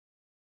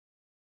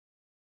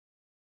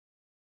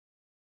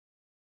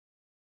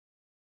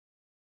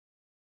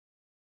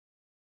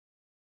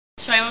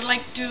So I would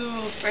like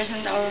to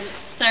present our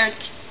third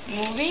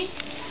movie.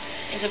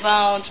 It's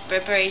about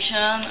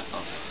preparation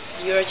of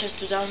Eurochess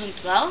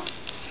 2012,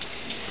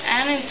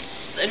 and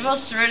it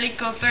was really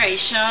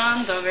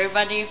cooperation of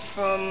everybody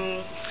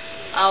from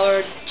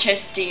our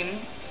chess team,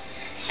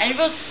 and it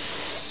was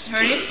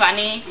really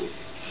funny.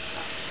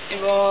 It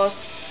was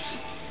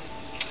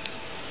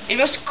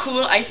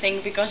cool, I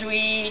think, because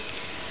we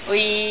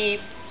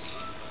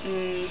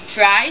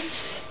tried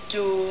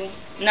to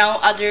know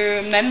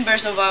other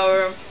members of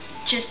our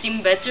chess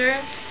team better,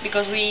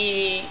 because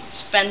we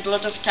spent a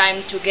lot of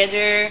time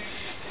together,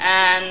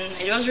 and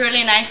it was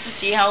really nice to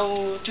see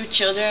how two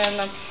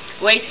children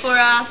wait for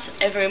us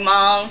every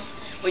month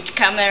with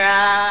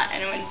camera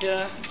and with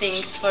the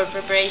things for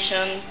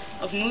preparation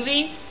of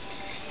movie.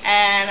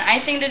 And I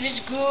think that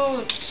it's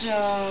good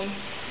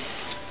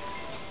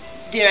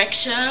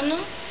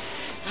direction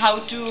how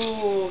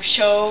to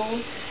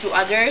show to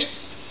others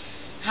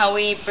how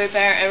we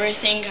prepare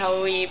everything,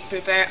 how we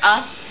prepare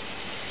us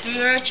to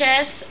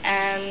Eurochess,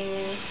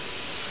 and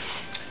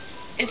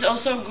it's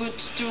also good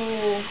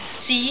to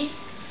see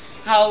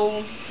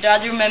how the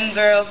other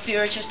member of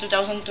Eurochess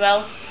 2012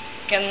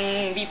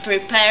 can be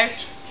prepared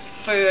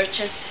for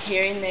Eurochess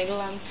here in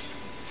Netherlands.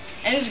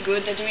 And it's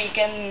good that we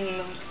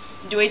can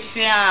do it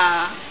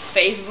via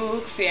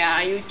Facebook,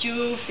 via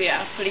YouTube,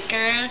 via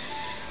Flickr,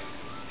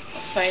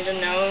 I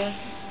don't know.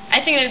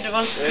 I think it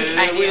was a good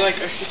idea. We like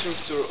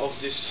architecture of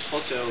this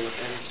hotel,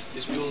 and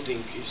this building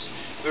is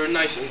very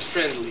nice and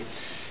friendly.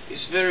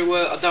 It's very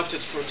well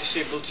adapted for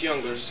disabled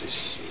youngers. It's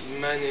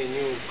many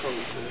new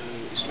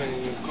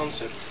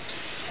concepts.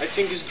 I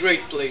think it's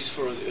great place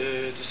for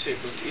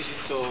disabled.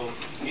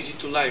 Easy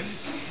to live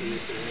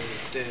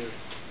there.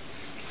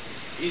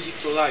 Easy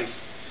to live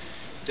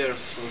there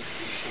for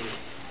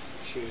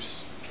years.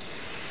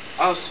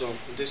 Also,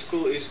 the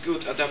school is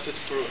good, adapted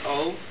for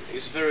all.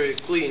 It's very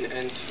clean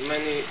and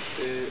many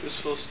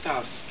useful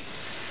stuff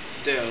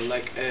there,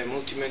 like a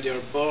multimedia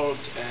board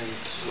and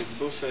a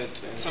buffet.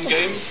 And some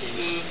games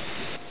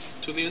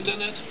to the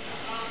internet,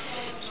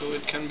 so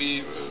it can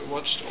be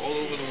watched all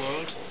over the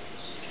world.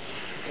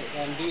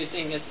 And do you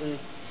think it's an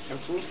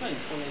improvement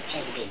from the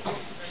chess game?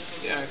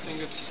 Yeah, I think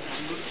it's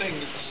a good thing.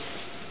 It's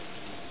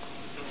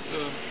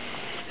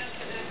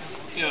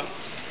yeah,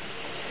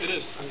 it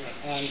is. Okay.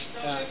 And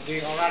do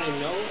you already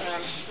know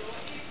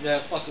the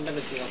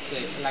possibility of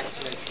the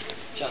electric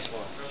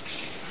chessboard?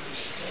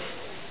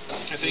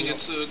 I think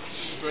it's a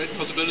great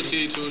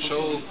possibility to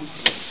show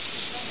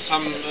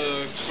some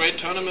great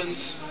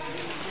tournaments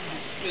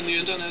in the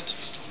internet,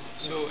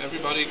 so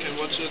everybody can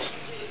watch it.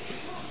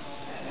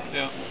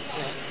 Yeah.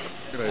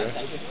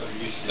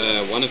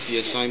 One of the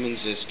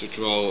assignments is to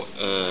draw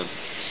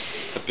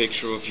a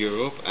picture of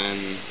Europe,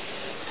 and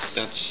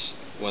that's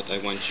what I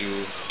want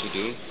you to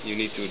do. You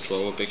need to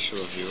draw a picture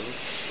of Europe,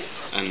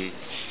 and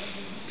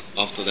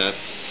after that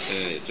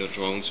the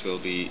drawings will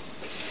be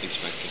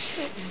inspected.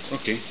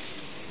 Okay.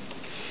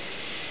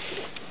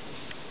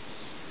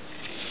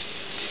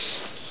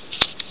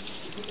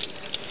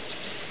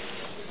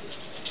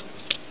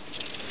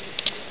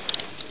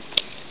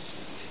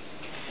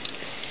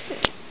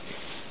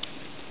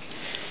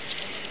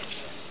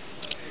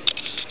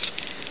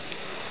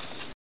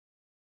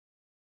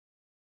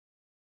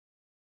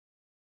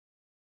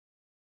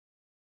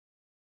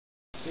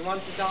 You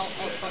want to tell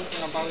us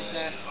something about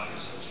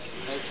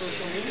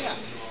social media?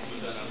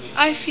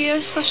 I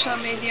feel social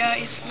media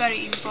is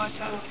very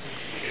important.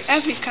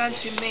 Every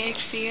country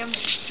makes films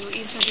to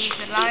introduce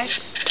the life,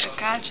 the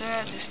culture,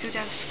 the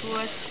student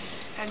schools,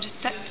 and the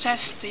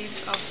chess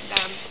teams of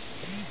them.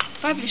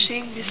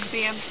 Publishing these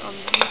films on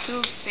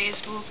YouTube,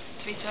 Facebook,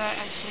 Twitter,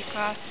 and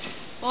Flickr,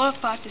 all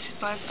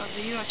participants of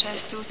the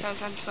Eurochess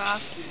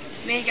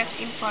 2012 may get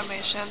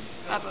information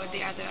about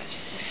the others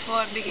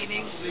before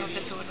beginning of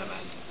the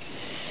tournament.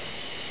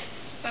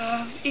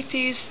 It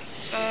is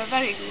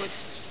very good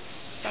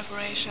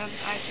preparation,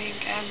 I think,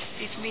 and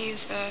it means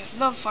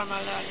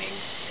non-formal learning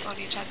on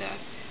each other.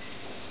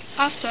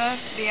 After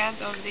the end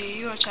of the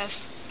Eurochess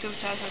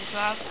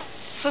 2012,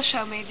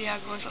 social media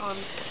goes on.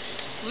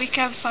 We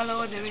can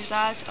follow the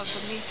results of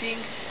the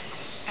meeting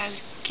and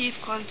keep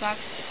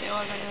contact with the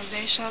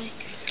organization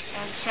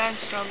and friends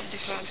from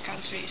different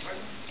countries.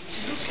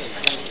 Look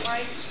at the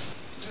white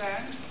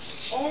plan.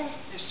 All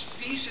these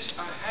pieces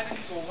are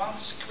heading for one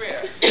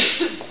square.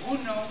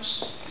 Who knows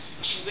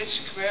to which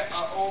square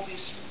are all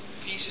these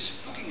pieces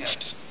looking at?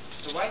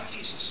 The white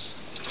pieces.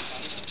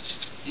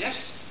 Yes?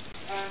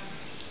 And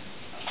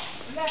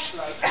black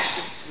light is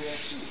a square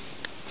too.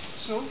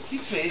 So he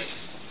plays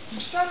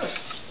himself.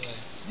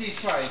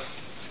 D5.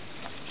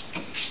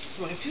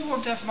 So if you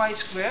want to have white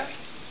square,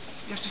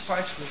 you have to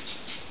fight for it.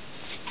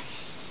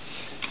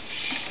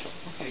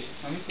 Okay,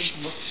 now we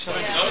can look.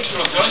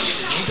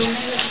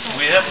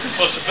 We have the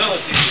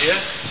possibility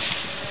here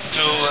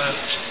to,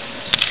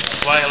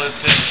 while it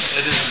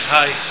isn't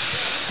high,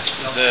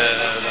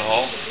 the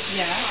hall,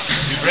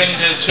 we bring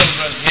the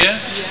children here,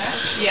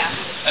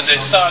 and they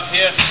start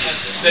here,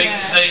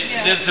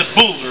 and this is a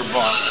boulder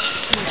bar.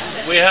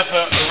 We have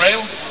a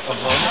rail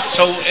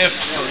So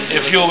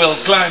if you will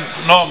climb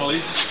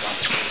normally,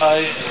 I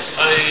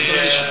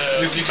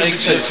make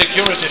the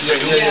security for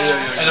you,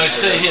 and I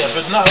stay here.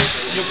 But now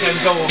you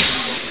can go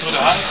to the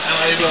height, and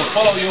I will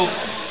follow you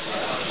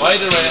by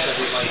the rail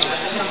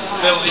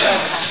till the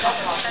end.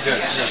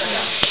 Good.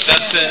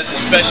 That's the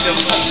special.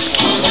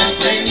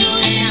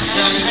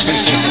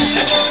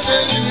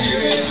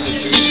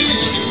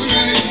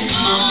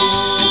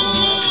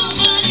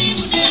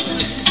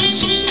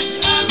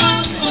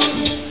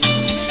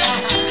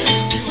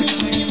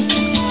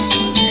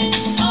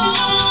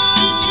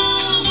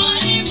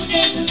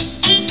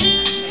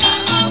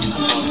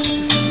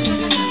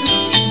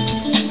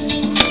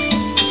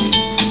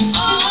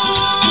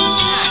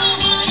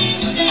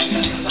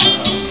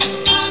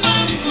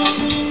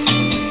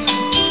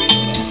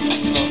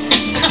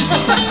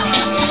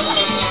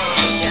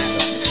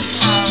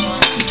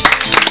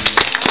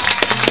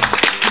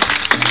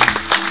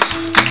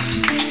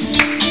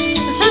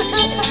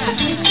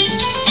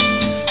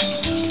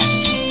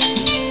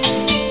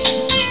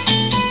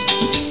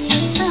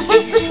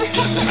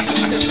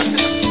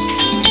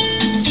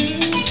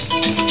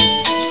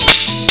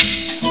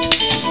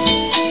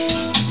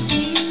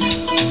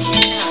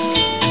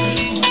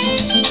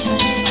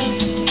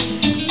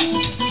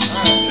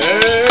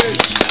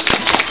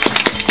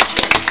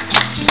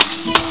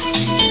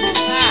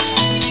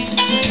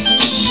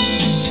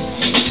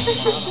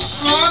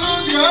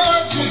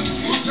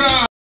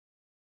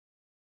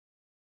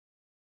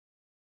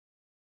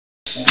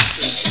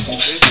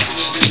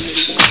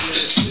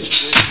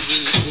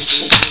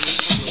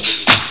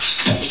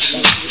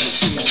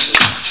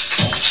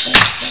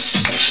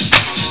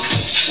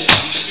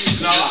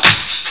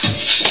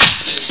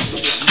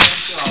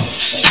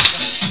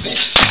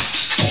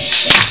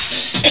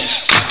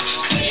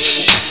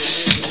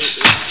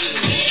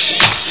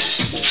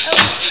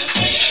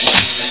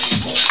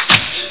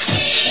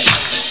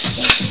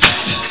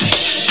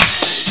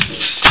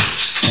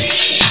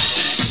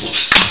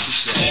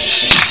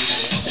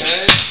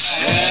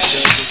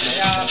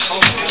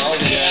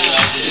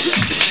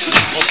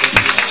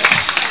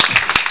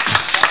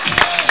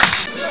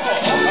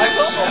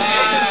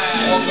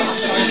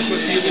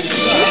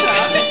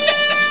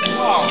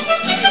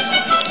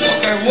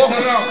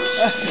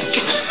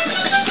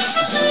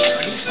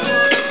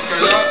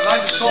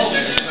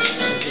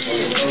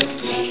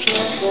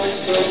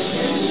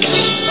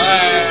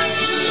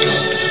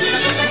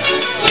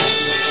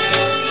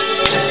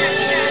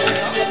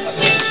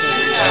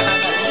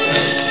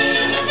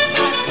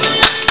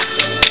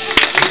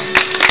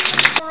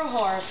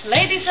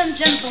 Ladies and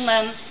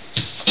gentlemen,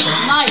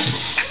 nice.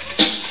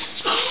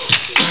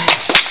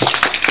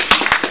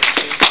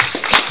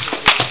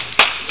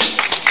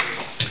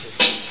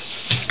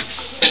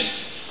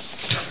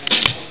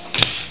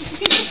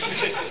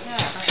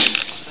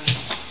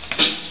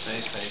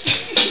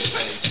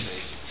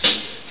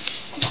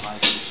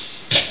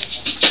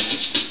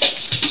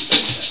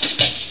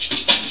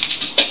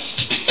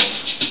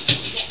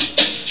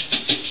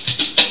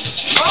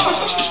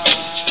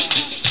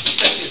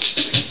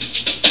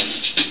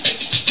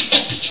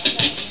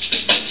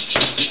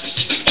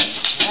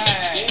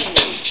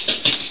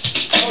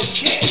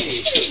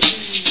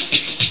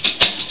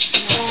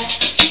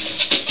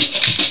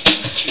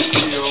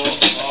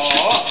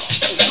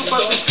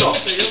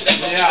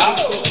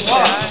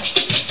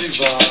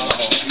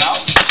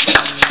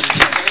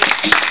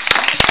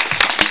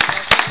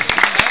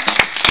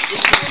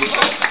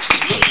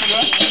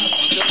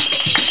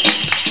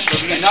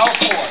 Now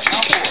four.